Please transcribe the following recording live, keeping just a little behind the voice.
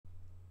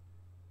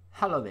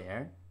Hello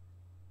there.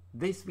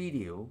 This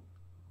video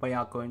we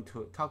are going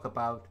to talk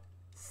about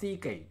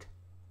Seagate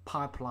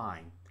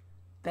Pipeline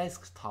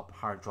desktop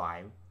hard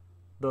drive,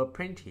 the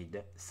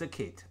printed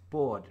circuit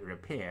board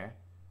repair,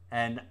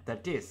 and the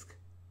disk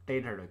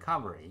data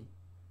recovery.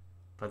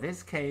 For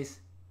this case,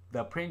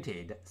 the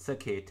printed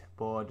circuit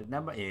board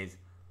number is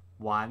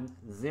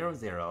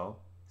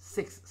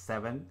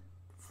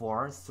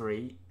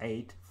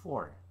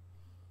 100674384.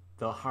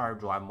 The hard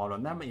drive model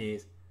number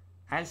is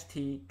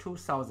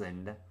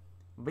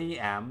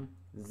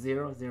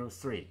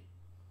ST2000VM003.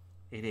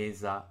 It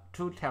is a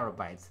 2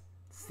 TB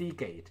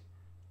Seagate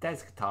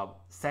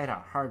desktop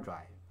SATA hard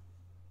drive.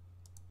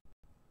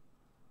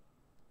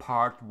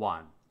 Part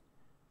 1.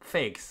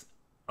 Fix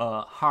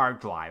a hard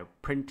drive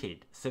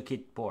printed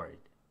circuit board.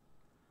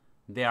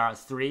 There are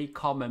 3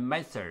 common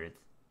methods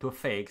to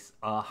fix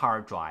a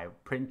hard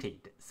drive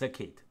printed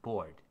circuit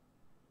board.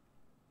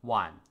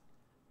 1.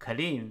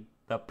 Clean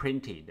the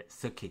printed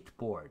circuit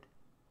board.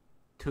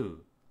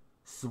 2.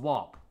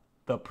 Swap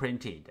the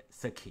printed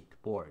circuit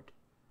board.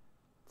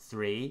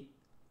 3.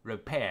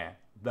 Repair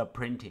the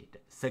printed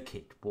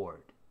circuit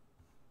board.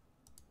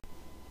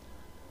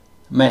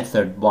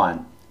 Method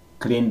 1.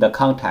 Clean the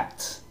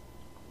contacts.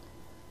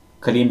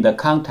 Clean the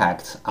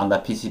contacts on the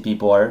PCB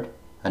board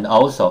and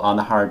also on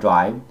the hard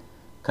drive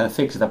can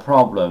fix the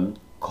problem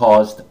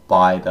caused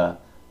by the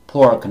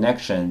poor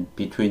connection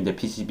between the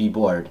PCB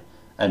board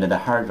and the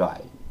hard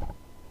drive.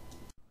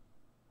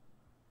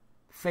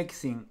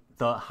 Fixing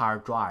the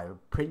hard drive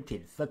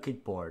printed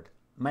circuit board.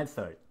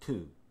 Method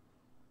 2.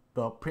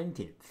 The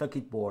printed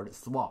circuit board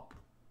swap.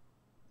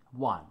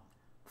 1.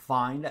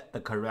 Find the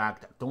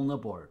correct donor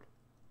board.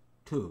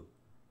 2.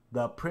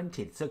 The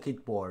printed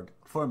circuit board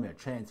firmware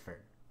transfer.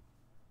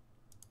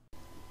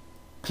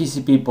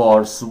 PCB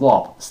board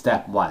swap.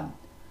 Step 1.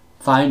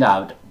 Find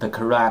out the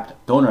correct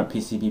donor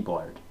PCB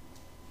board.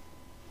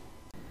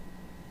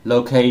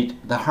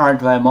 Locate the hard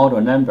drive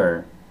model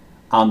number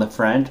on the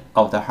front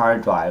of the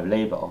hard drive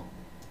label.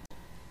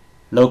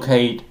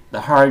 Locate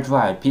the hard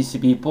drive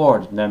PCB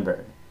board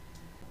number.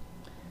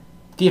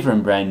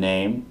 Different brand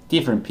name,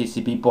 different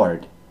PCB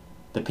board.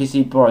 The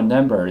PCB board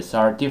numbers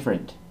are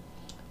different.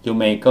 You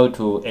may go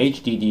to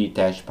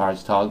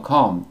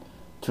hddparts.com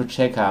to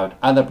check out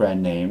other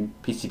brand name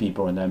PCB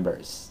board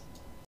numbers.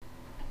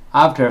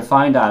 After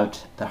find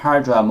out the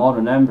hard drive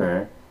model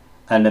number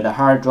and the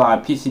hard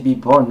drive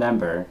PCB board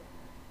number,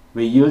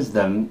 we use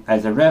them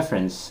as a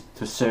reference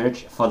to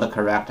search for the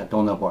correct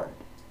donor board.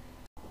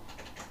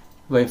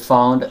 We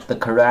found the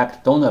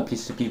correct donor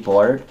PCB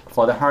board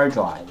for the hard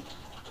drive,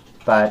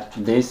 but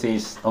this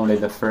is only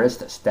the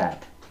first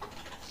step.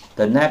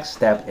 The next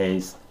step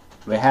is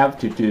we have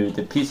to do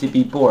the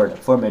PCB board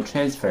firmware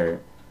transfer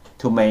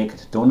to make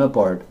the donor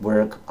board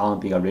work on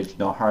the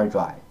original hard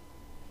drive.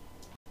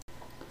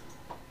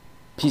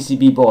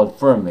 PCB board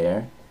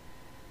firmware.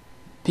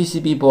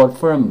 PCB board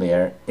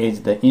firmware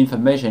is the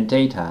information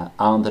data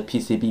on the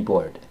PCB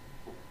board.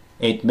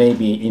 It may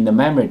be in the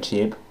memory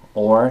chip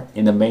or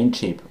in the main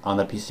chip on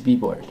the PCB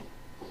board.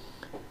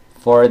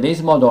 For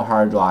this model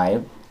hard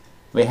drive,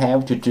 we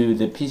have to do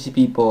the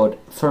PCB board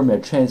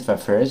firmware transfer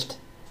first,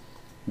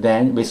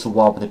 then we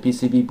swap the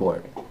PCB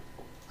board.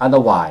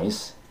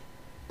 Otherwise,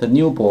 the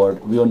new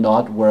board will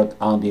not work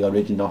on the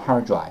original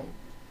hard drive.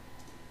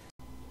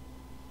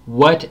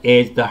 What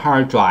is the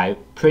hard drive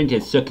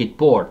printed circuit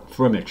board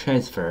firmware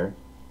transfer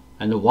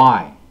and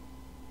why?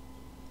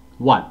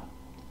 1.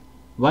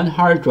 One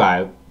hard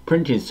drive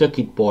printed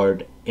circuit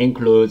board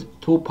includes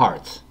 2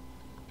 parts,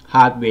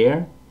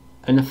 hardware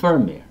and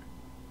firmware.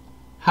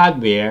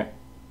 Hardware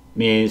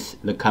means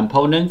the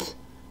components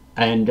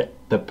and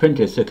the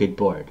printed circuit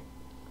board.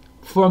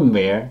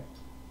 Firmware,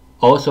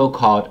 also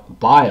called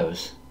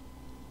BIOS,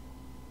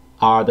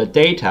 are the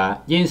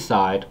data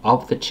inside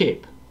of the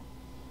chip.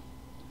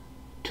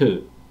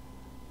 2.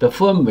 The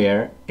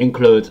firmware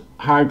includes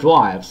hard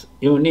drive's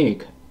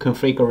unique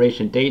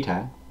configuration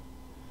data.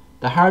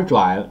 The hard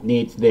drive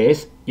needs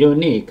this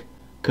unique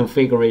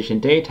configuration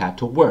data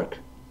to work.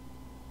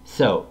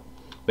 So,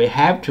 we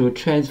have to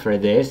transfer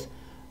this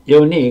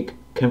unique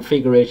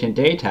configuration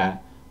data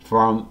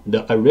from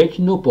the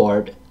original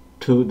board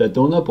to the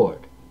donor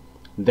board.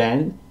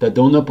 Then the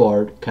donor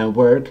board can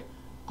work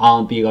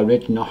on the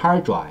original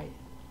hard drive.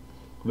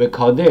 We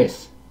call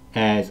this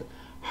as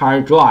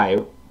hard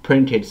drive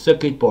printed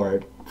circuit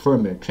board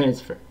firmware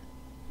transfer.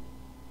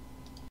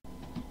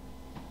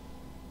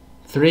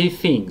 3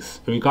 things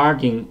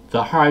regarding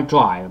the hard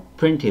drive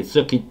printed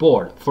circuit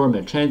board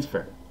firmware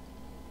transfer.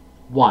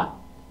 1.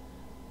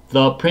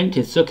 The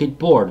printed circuit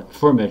board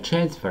firmware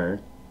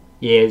transfer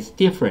is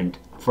different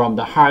from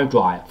the hard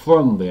drive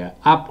firmware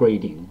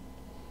upgrading.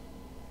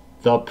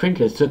 The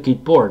printed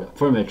circuit board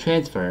firmware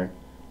transfer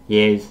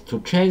is to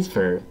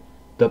transfer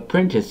the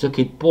printed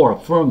circuit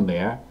board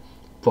firmware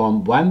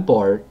from one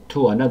board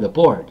to another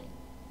board.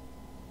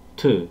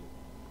 2.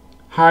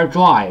 Hard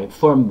drive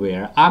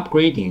firmware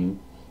upgrading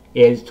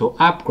is to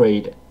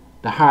upgrade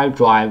the hard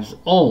drive's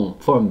own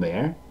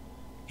firmware.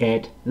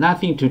 It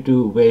nothing to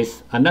do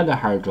with another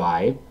hard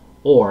drive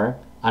or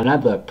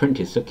another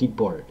printed circuit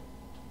board.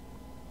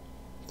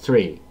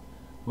 3.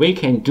 We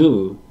can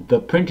do the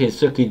printed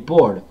circuit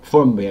board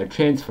firmware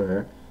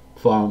transfer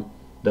from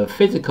the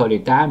physically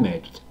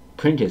damaged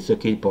printed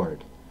circuit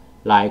board,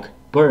 like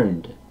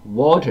burned,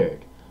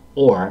 watered,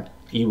 or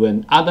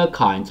even other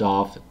kinds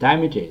of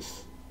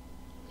damages.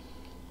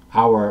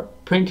 Our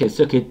printed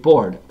circuit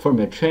board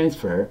firmware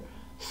transfer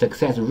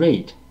success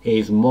rate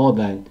is more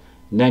than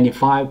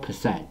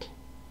 95%.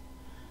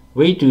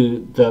 We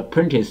do the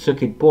printed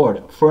circuit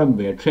board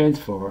firmware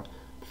transfer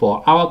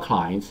for our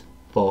clients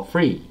for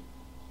free.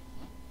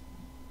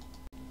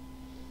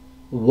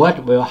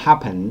 What will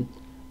happen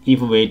if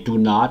we do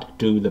not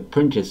do the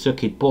printed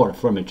circuit board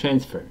firmware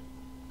transfer?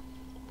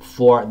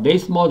 For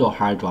this model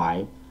hard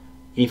drive,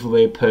 if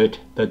we put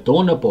the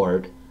donor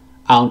board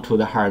onto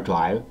the hard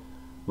drive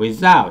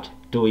without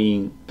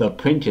doing the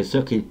printed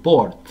circuit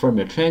board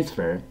firmware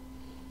transfer,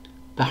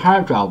 the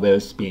hard drive will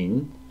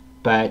spin,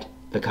 but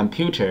the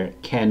computer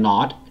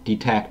cannot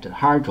detect the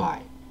hard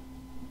drive.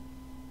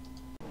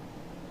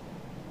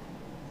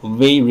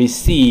 We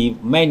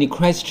receive many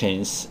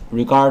questions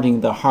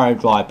regarding the hard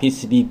drive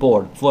PCB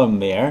board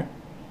firmware,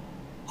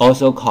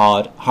 also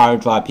called hard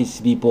drive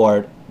PCB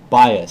board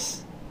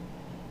BIOS,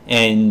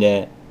 and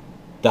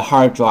the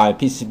hard drive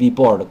PCB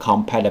board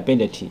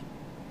compatibility.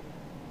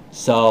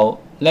 So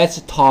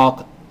let's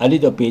talk a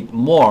little bit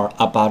more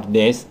about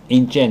this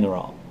in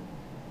general.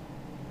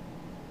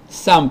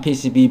 Some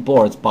PCB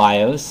boards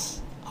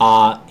BIOS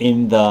are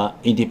in the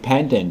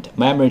independent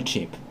memory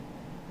chip,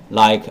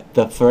 like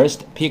the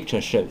first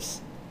picture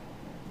shows.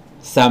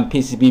 Some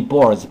PCB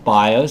boards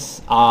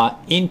BIOS are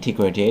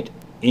integrated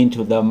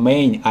into the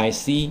main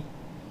IC,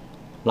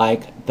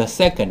 like the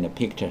second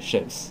picture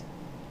shows.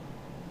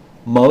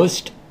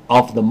 Most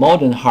of the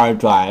modern hard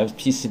drive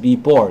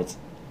PCB boards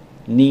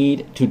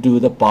need to do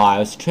the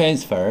BIOS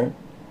transfer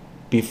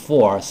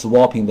before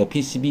swapping the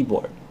PCB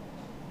board.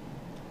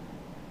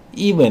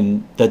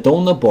 Even the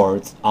donor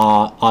boards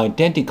are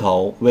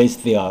identical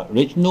with the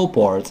original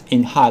boards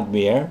in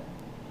hardware.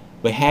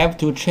 We have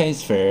to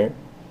transfer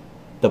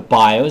the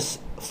BIOS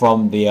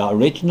from the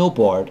original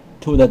board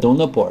to the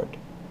donor board.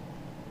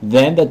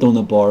 Then the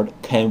donor board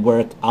can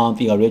work on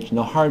the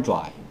original hard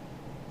drive.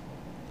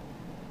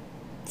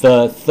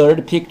 The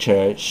third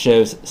picture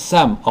shows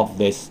some of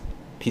these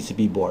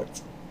PCB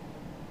boards.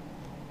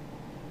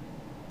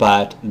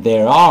 But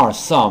there are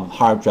some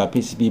hard drive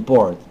PCB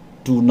boards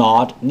do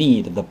not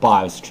need the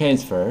BIOS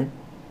transfer.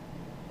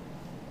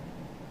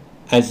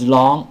 As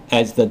long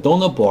as the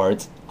donor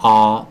boards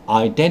are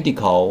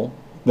identical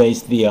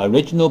with the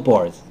original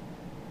boards,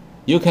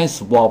 you can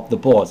swap the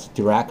boards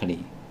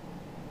directly.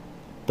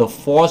 The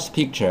fourth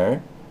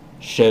picture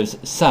shows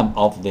some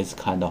of these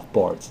kind of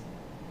boards.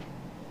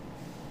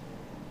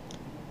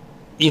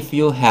 If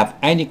you have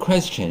any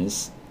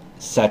questions,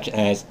 such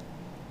as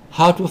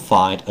how to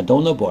find a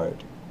donor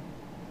board,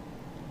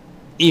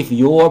 if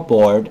your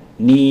board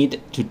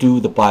need to do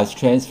the BIOS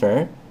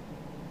transfer,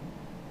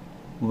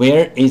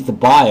 where is the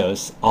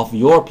BIOS of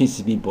your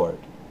PCB board?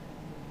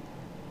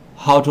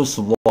 How to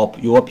swap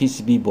your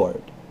PCB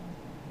board?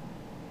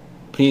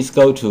 Please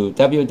go to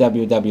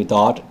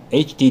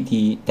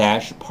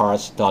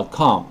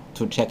www.hddparts.com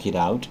to check it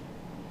out,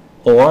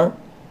 or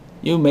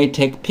you may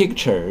take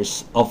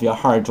pictures of your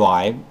hard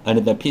drive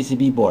and the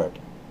PCB board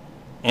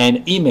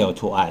and email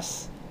to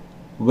us.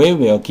 We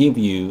will give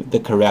you the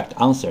correct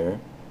answer.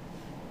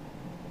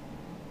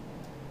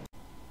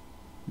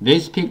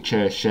 This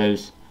picture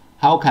shows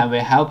how can we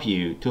help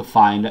you to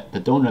find the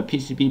donor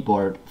PCB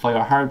board for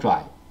your hard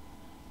drive.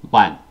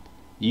 1.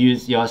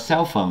 Use your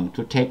cell phone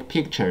to take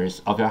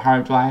pictures of your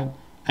hard drive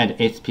and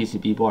its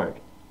PCB board.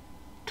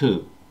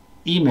 2.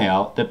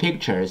 Email the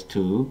pictures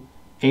to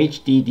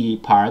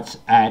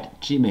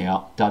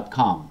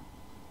hddparts@gmail.com.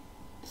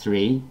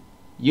 3.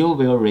 You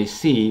will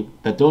receive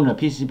the donor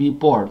PCB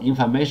board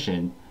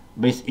information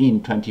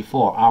within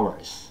 24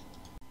 hours.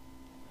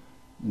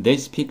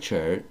 This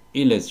picture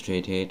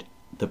illustrated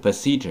the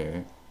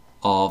procedure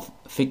of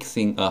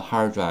fixing a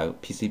hard drive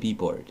PCB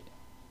board.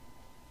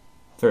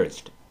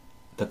 First,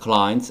 the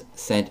clients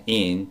sent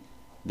in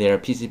their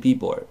PCB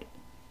board.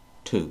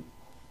 2.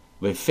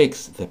 We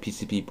fix the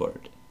PCB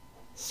board.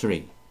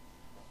 3.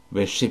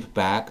 We ship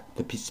back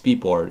the PCB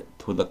board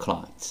to the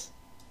clients.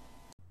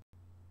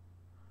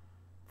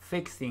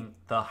 Fixing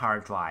the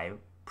hard drive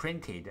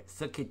printed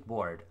circuit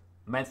board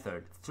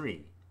method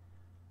 3.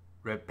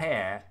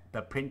 Repair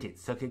the printed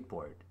circuit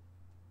board.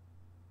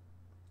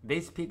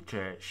 This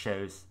picture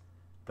shows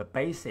the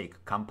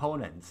basic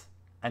components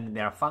and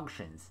their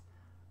functions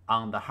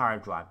on the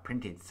hard drive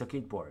printed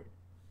circuit board.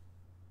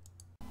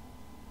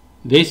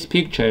 This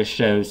picture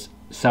shows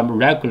some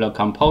regular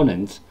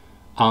components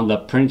on the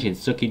printed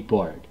circuit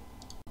board.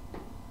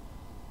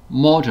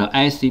 Motor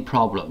IC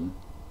problem.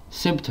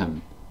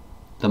 Symptom: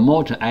 the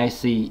motor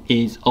IC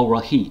is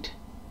overheat,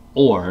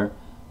 or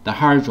the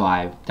hard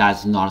drive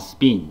does not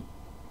spin.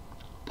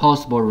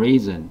 Possible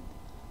reason: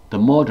 the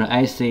motor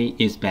IC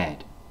is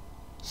bad.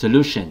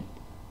 Solution: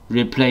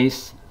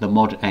 replace the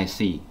motor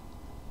IC.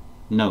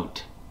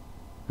 Note: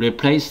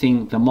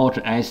 replacing the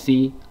motor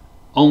IC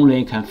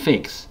only can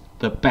fix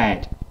the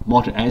bad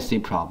motor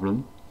IC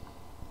problem.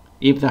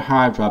 If the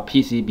hard drive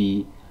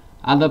PCB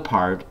other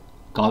part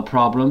got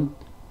problem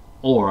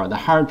or the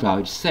hard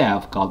drive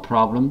itself got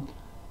problem,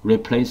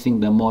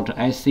 replacing the motor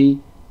IC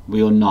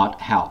will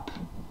not help.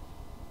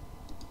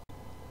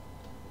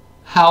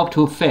 How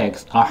to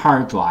fix a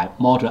hard drive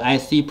motor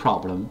IC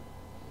problem.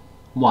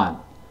 1.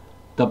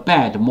 The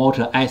bad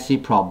motor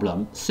IC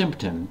problem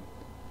symptom.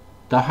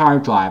 The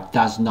hard drive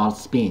does not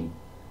spin.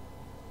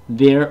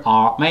 There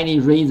are many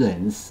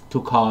reasons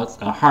to cause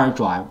a hard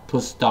drive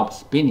to stop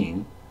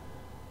spinning.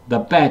 The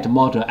bad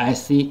motor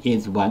IC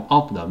is one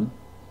of them.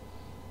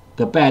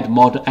 The bad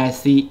motor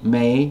IC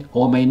may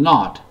or may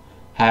not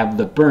have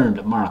the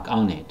burned mark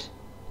on it.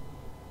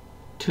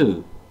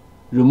 2.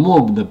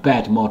 Remove the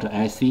bad motor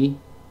IC.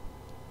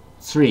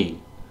 3.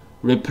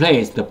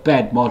 Replace the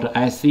bad motor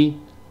IC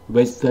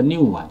with the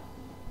new one.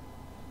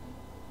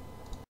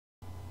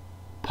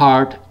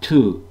 Part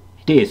 2.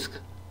 Disk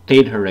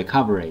data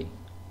recovery.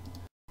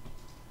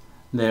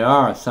 There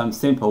are some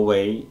simple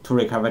ways to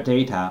recover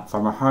data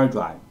from a hard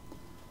drive.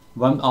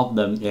 One of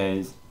them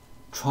is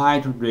try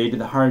to read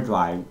the hard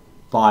drive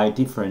by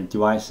different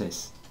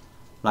devices,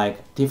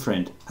 like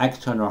different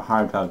external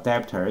hard drive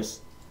adapters,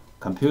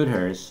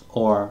 computers,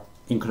 or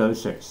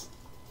enclosures.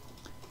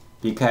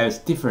 Because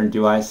different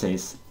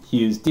devices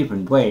use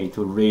different ways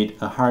to read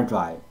a hard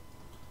drive,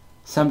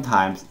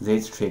 sometimes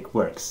this trick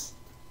works.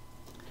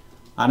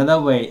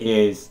 Another way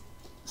is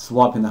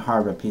swapping the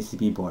hardware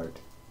PCB board.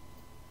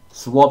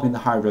 Swapping the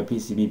hardware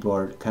PCB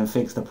board can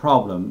fix the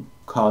problem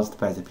caused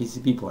by the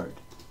PCB board.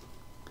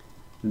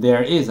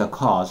 There is a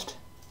cost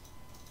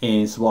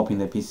in swapping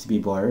the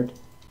PCB board,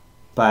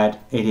 but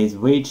it is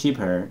way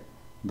cheaper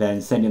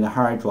than sending the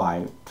hard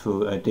drive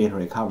to a data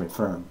recovery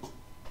firm.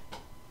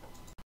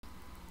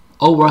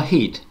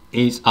 Overheat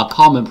is a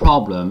common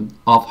problem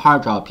of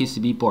hard drive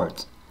PCB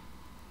boards.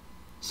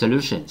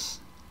 Solutions.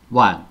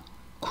 1.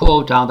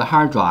 Cool down the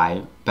hard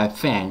drive by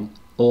fan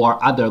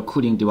or other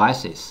cooling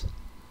devices.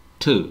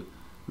 2.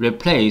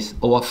 Replace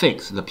or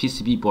fix the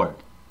PCB board.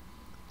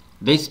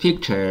 This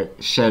picture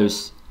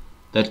shows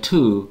the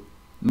two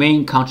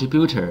main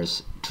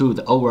contributors to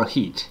the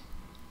overheat.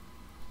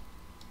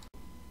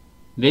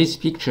 This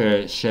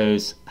picture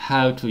shows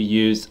how to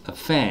use a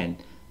fan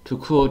to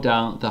cool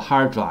down the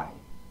hard drive.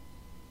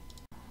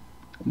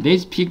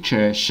 This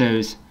picture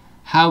shows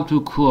how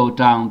to cool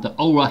down the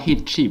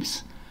overheat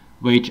chips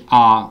which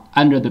are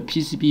under the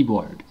PCB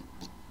board.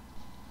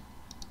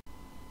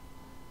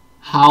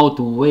 How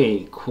do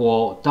we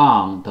cool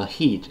down the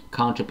heat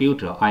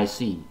contributor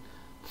IC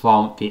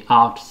from the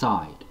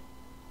outside?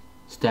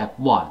 Step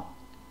 1.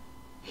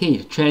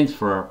 Heat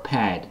transfer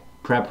pad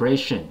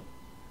preparation.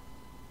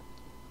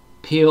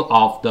 Peel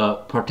off the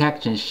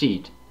protection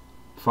sheet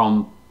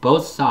from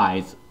both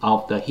sides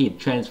of the heat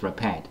transfer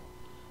pad,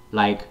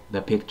 like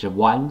the picture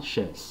 1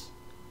 shows.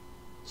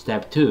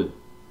 Step 2.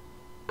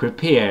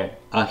 Prepare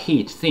a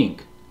heat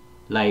sink,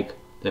 like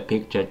the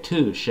picture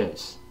 2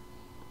 shows.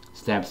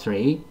 Step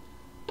 3.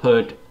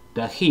 Put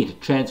the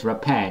heat transfer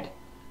pad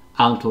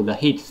onto the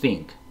heat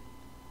sink,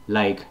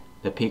 like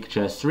the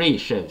picture 3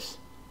 shows.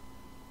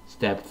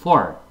 Step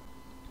 4.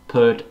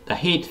 Put the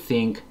heat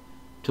sink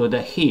to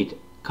the heat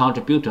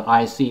contributor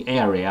IC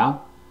area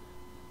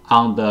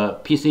on the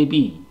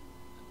PCB,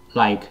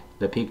 like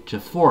the picture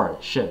 4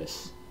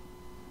 shows.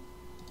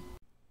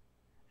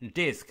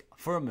 Disk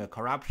firmware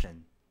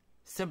corruption.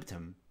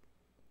 Symptom: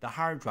 the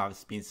hard drive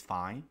spins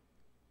fine,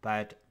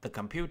 but the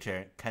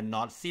computer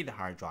cannot see the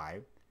hard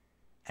drive,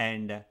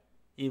 and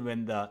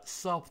even the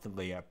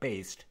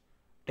software-based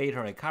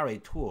data recovery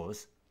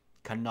tools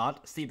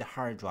cannot see the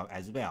hard drive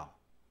as well.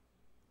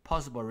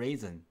 Possible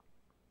reason: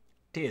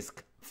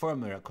 disk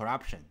firmware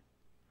corruption.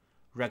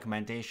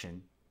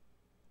 Recommendation: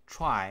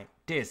 try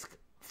disk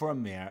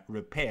firmware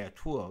repair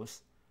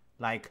tools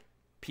like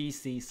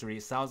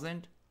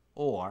ST3000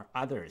 or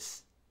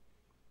others.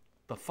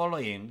 The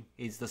following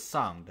is the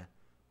sound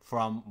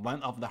from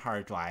one of the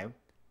hard drive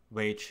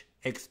which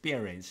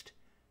experienced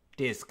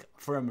disk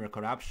firmware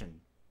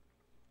corruption.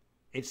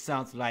 It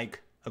sounds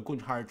like a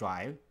good hard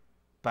drive,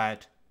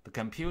 but the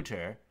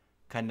computer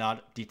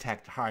cannot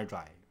detect hard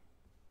drive.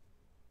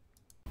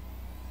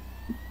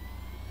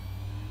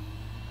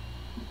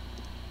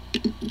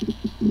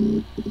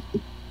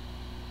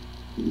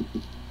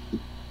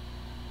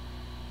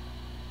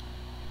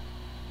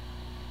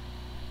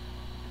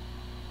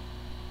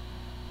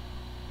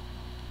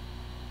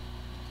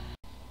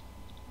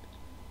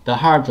 The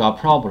hard drive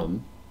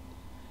problem.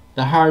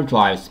 The hard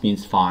drive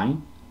spins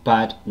fine,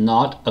 but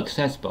not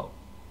accessible.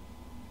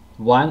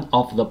 One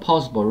of the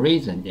possible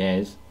reasons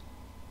is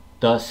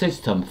the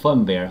system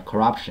firmware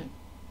corruption.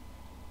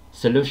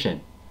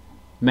 Solution: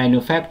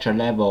 manufacturer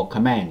level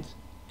commands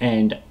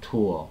and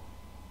tool.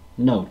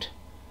 Note: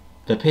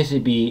 the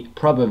PCB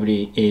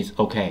probably is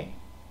okay.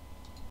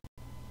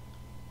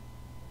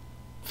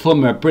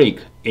 Firmware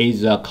break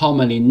is a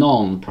commonly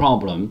known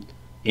problem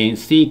in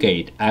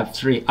Seagate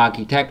F3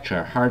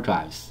 architecture hard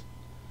drives.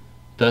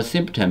 The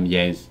symptom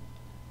is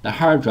The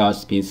hard drive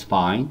spins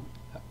fine,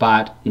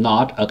 but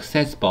not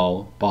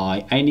accessible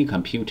by any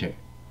computer.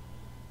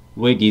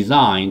 We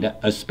designed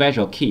a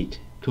special kit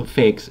to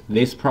fix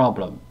this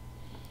problem.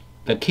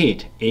 The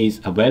kit is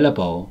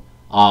available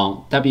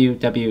on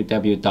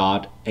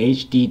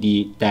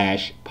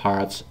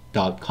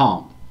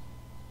www.hdd-parts.com.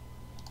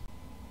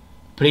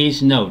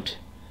 Please note,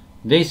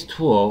 this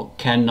tool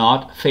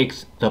cannot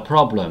fix the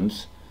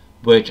problems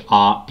which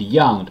are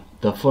beyond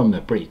the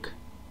firmware break.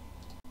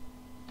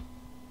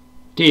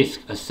 Disk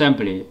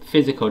assembly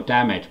physical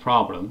damage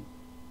problem.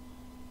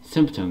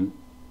 Symptom: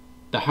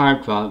 the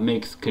hard drive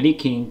makes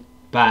clicking,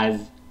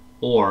 buzz,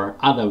 or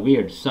other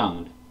weird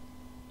sound.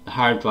 The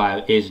hard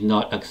drive is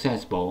not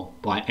accessible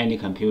by any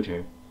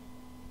computer.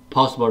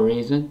 Possible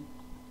reason: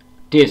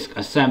 disk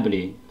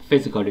assembly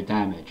physically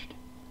damaged.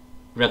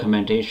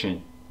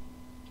 Recommendation: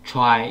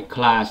 try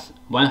class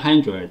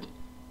 100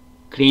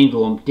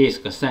 cleanroom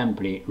disk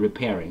assembly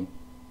repairing.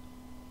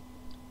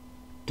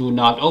 Do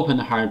not open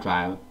the hard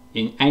drive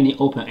in any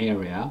open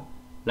area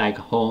like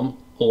home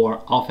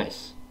or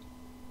office.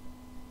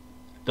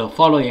 The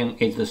following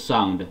is the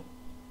sound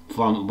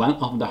from one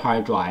of the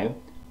hard drive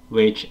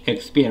which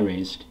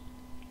experienced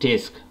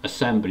disk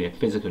assembly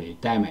physical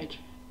damage.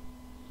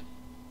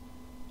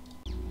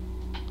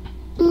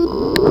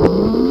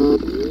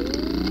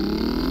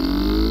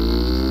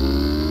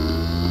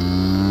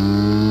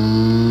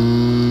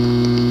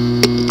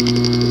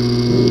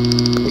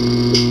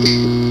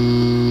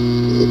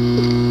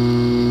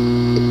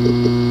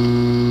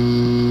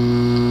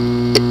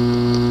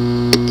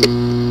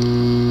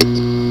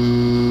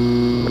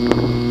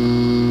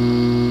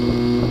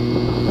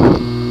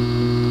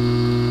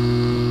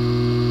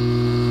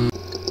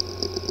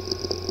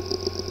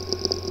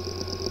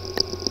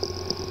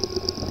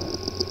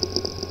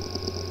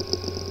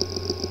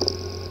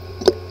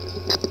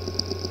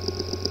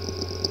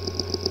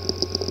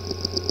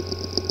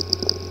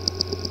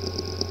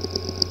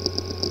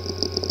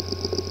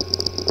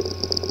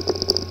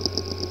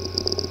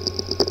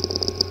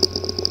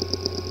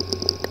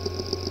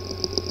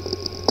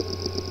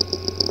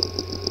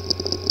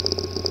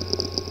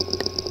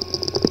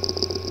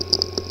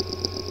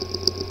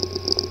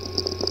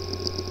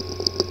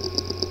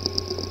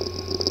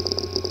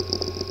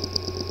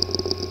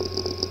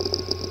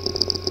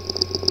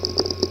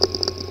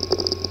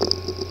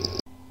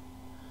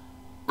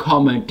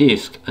 Common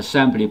disk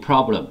assembly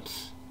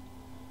problems.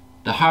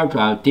 The hard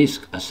drive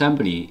disk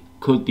assembly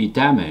could be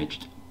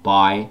damaged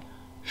by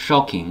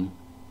shocking,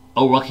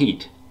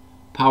 overheat,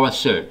 power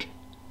surge,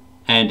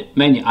 and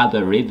many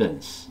other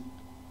reasons.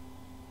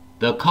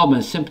 The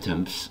common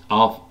symptoms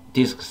of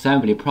disk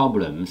assembly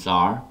problems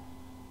are: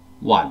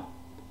 1.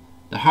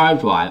 The hard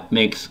drive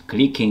makes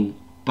clicking,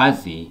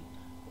 buzzy,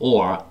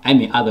 or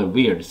any other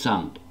weird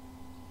sound.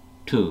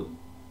 2.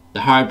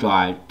 The hard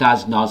drive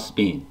does not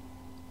spin.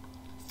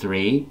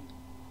 3.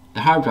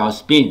 The hard drive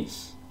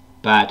spins,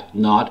 but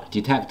not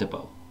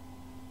detectable.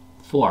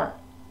 4.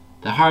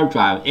 The hard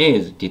drive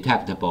is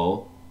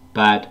detectable,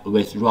 but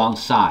with wrong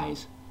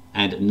size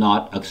and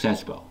not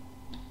accessible.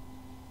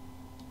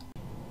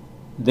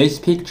 This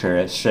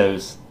picture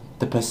shows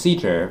the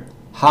procedure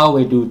how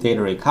we do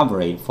data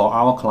recovery for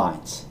our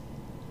clients.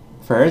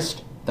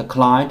 First, the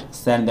client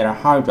sends their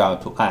hard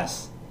drive to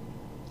us.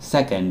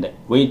 Second,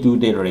 we do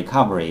data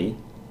recovery.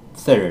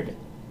 Third,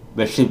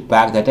 we ship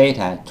back the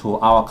data to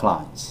our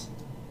clients.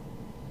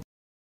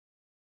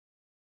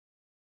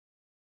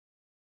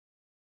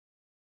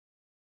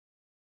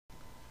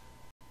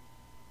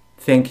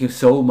 Thank you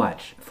so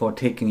much for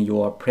taking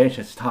your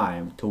precious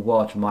time to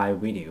watch my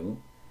video.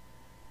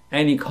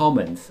 Any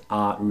comments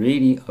are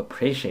really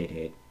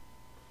appreciated.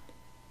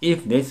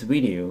 If this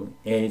video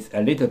is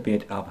a little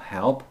bit of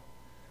help,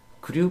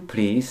 could you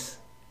please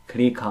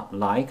click on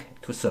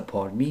like to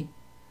support me?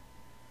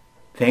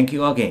 Thank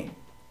you again.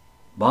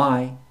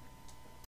 Bye.